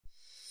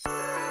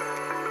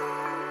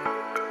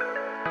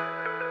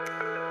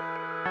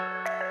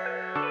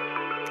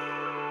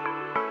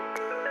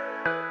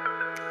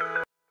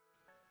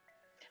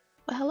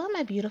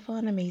beautiful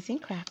and amazing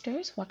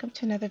crafters. Welcome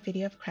to another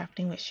video of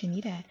Crafting with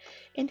Shaneda.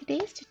 In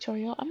today's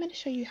tutorial, I'm going to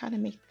show you how to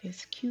make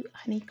this cute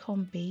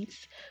honeycomb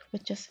base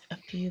with just a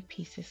few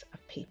pieces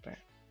of paper.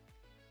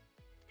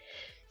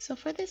 So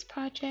for this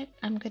project,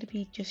 I'm going to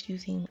be just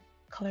using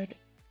colored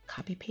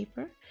copy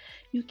paper.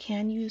 You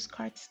can use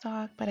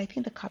cardstock, but I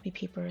think the copy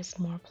paper is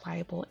more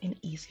pliable and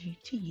easy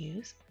to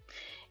use.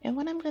 And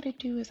what I'm going to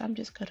do is I'm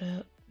just going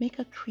to make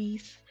a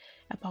crease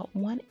about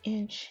 1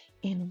 inch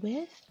in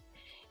width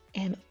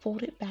and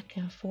fold it back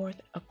and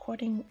forth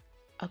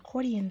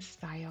accordion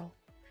style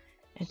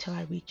until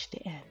I reach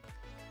the end.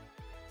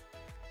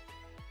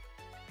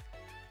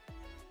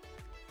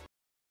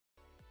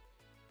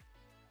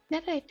 Now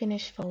that I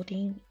finished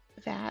folding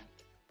that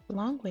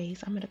long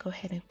ways, I'm going to go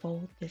ahead and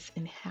fold this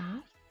in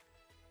half,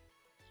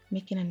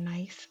 making a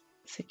nice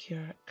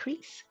secure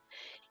crease.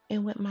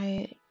 And with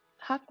my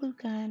hot glue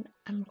gun,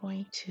 I'm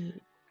going to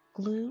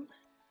glue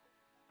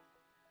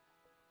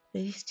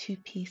these two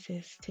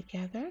pieces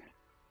together,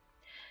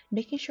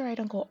 making sure I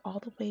don't go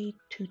all the way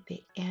to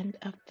the end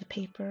of the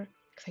paper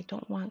because I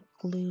don't want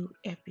glue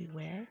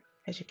everywhere,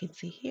 as you can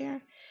see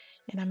here.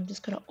 And I'm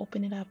just going to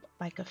open it up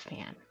like a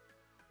fan.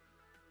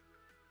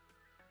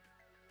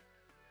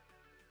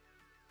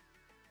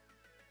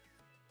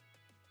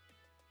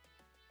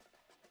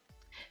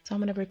 So I'm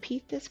going to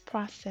repeat this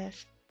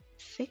process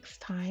 6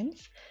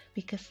 times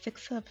because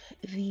 6 of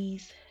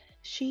these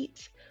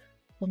sheets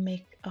will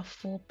make a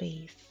full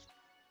base.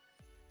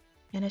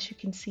 And as you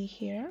can see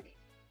here,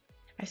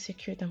 I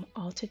secured them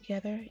all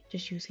together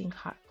just using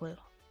hot glue.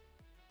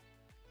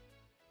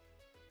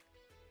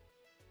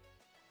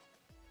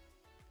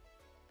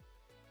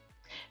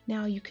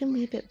 Now you can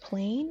leave it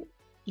plain.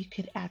 You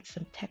could add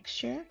some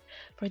texture.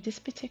 For this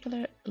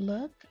particular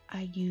look,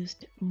 I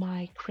used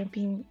my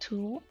crimping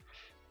tool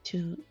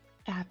to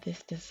add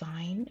this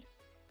design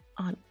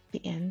on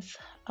the ends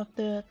of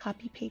the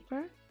copy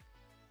paper.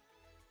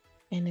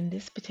 And in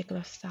this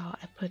particular style,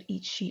 I put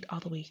each sheet all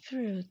the way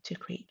through to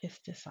create this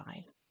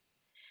design.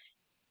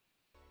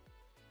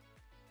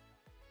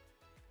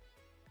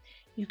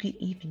 You could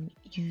even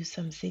use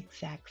some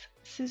zigzag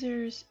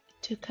scissors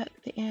to cut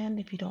the end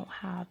if you don't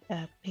have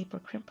a paper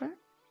crimper.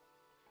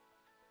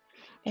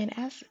 And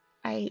as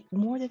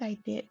more that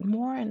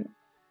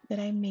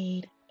I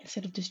made,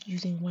 instead of just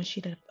using 1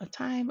 sheet at a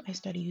time, I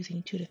started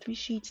using 2 to 3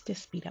 sheets to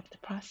speed up the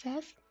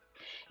process.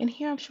 And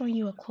here I'm showing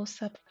you a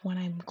close-up when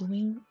I'm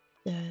gluing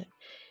the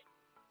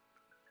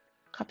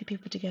copy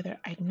paper together.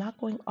 I'm not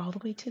going all the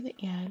way to the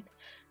end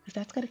because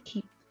that's going to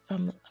keep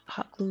from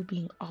hot glue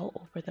being all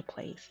over the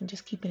place, and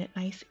just keeping it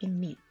nice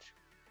and neat.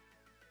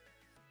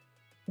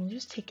 And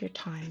just take your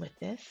time with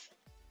this.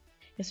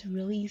 It's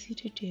really easy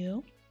to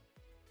do.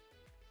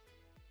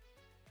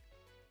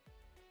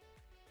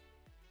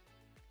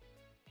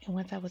 And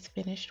once I was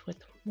finished with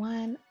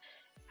one,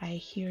 I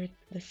adhered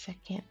the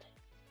second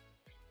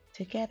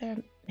together,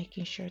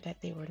 making sure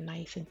that they were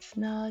nice and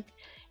snug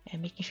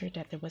and making sure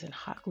that there wasn't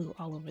hot glue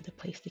all over the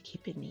place to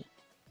keep it neat.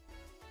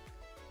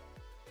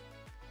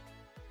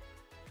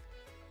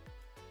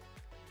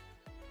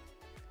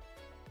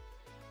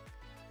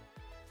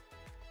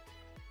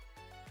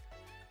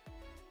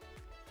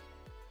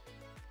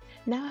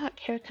 Now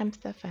here comes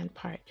the fun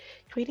part,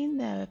 creating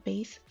the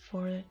base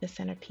for the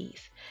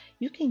centerpiece.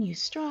 You can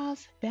use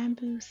straws,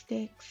 bamboo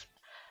sticks,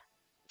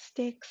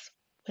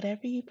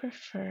 whatever you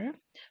prefer.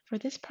 For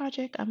this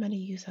project, I'm going to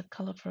use a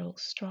colorful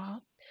straw.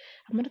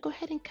 I'm going to go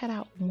ahead and cut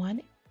out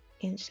 1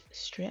 inch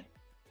strip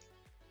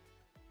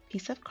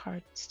piece of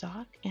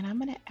cardstock, and I'm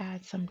going to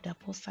add some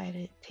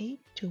double-sided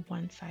tape to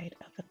one side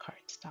of the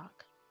cardstock.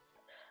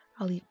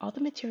 I'll leave all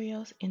the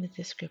materials in the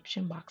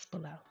description box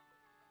below.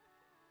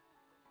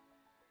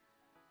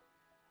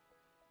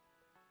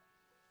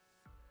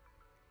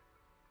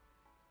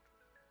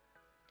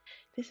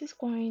 This is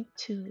going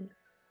to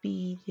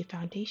be the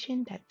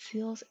foundation that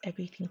seals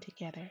everything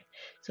together.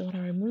 So when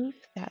I remove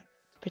that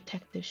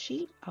protective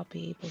sheet, I'll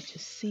be able to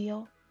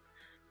seal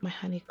my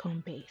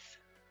honeycomb base.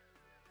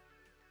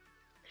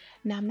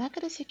 Now I'm not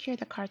going to secure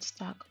the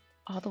cardstock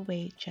all the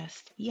way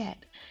just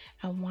yet.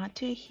 I want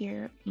to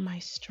adhere my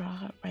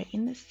straw right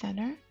in the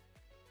center,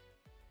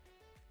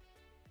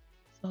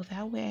 so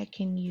that way I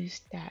can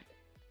use that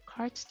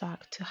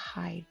cardstock to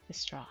hide the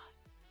straw.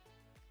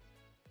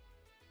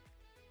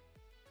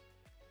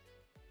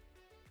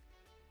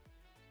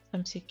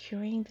 I'm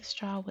securing the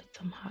straw with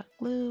some hot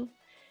glue,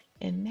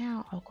 and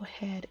now I'll go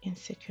ahead and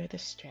secure the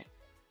strip.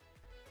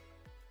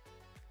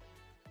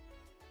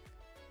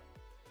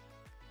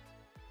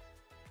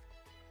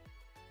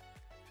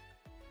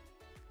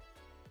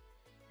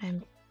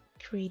 I'm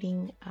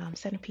creating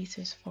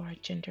centerpieces for a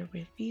gender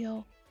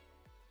reveal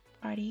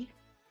party.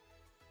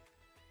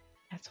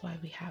 That's why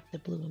we have the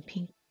blue and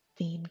pink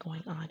theme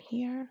going on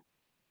here.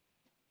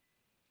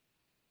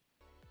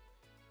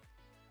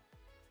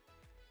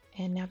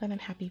 And now that I'm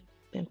happy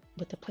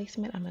with the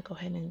placement, I'm going to go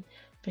ahead and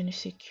finish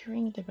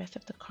securing the rest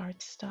of the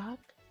cardstock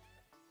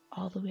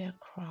all the way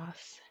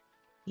across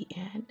the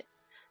end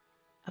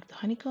of the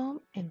honeycomb.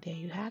 And there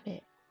you have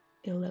it.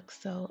 It looks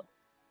so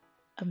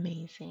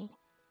amazing.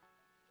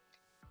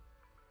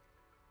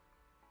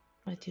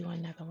 I'm going to do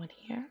another one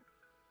here.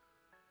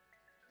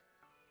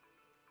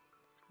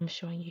 I'm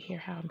showing you here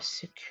how I'm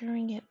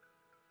securing it,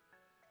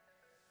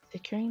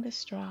 securing the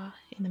straw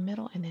in the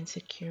middle and then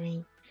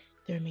securing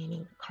the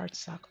remaining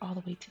cardstock all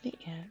the way to the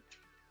end.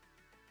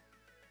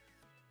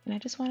 And I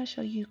just want to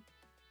show you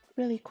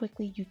really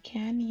quickly, you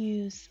can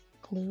use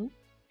glue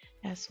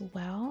as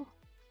well,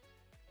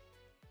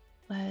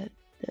 but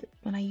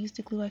when I used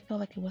the glue, I felt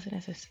like it wasn't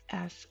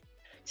as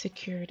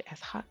secured as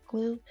hot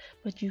glue,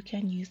 but you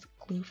can use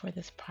glue for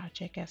this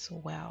project as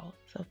well.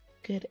 So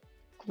good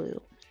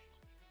glue.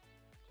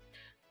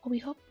 Well, we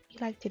hope you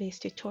liked today's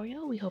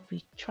tutorial. We hope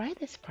you try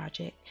this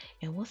project,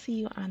 and we'll see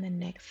you on the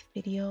next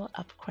video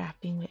of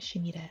Crafting with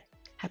Shaneda.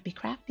 Happy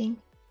crafting!